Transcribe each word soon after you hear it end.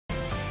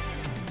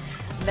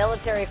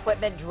Military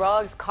equipment,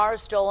 drugs, cars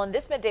stolen.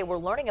 This midday, we're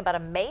learning about a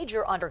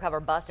major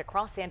undercover bust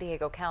across San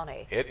Diego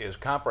County. It is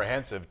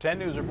comprehensive. 10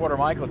 News reporter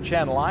Michael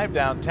Chen live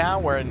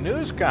downtown where a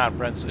news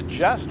conference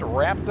just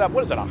wrapped up.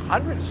 What is it,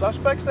 100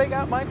 suspects they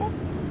got, Michael?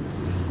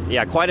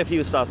 Yeah, quite a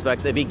few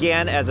suspects. It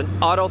began as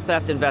an auto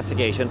theft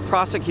investigation.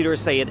 Prosecutors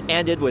say it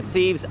ended with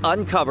thieves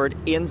uncovered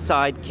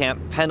inside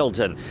Camp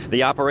Pendleton.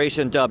 The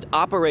operation, dubbed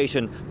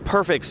Operation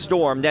Perfect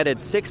Storm,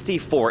 netted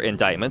 64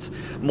 indictments.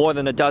 More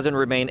than a dozen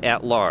remain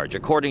at large.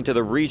 According to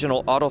the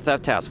Regional Auto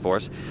Theft Task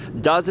Force,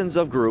 dozens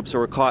of groups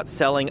were caught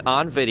selling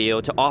on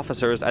video to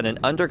officers at an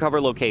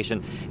undercover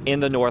location in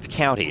the North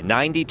County.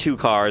 92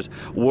 cars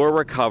were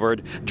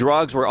recovered.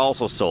 Drugs were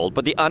also sold,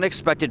 but the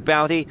unexpected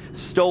bounty: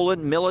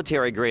 stolen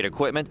military-grade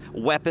equipment,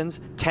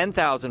 weapons,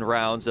 10,000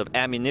 rounds of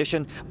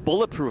ammunition,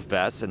 bulletproof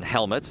vests and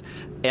helmets,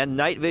 and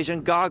night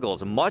vision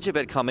goggles, much of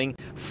it coming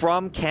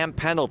from Camp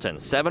Pendleton.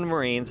 7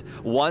 Marines,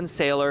 1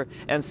 sailor,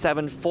 and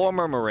 7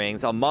 former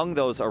Marines among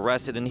those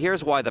arrested. And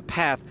here's why the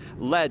path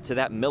led to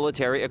that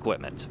military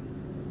equipment.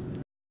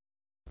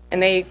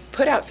 And they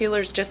put out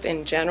feelers just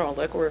in general.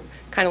 Look, we're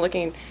kind of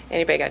looking,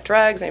 anybody got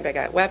drugs, anybody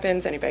got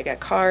weapons, anybody got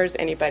cars,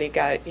 anybody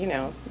got, you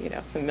know,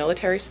 some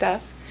military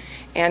stuff.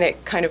 And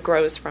it kind of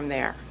grows from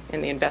there.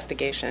 And the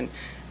investigation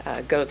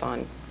goes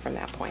on from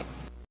that point.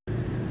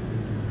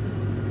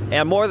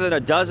 And more than a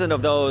dozen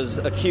of those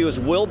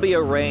accused will be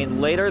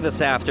arraigned later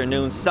this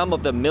afternoon. Some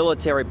of the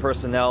military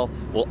personnel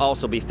will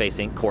also be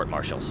facing court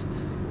martials.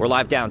 We're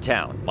live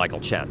downtown. Michael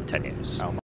Chen, 10 News.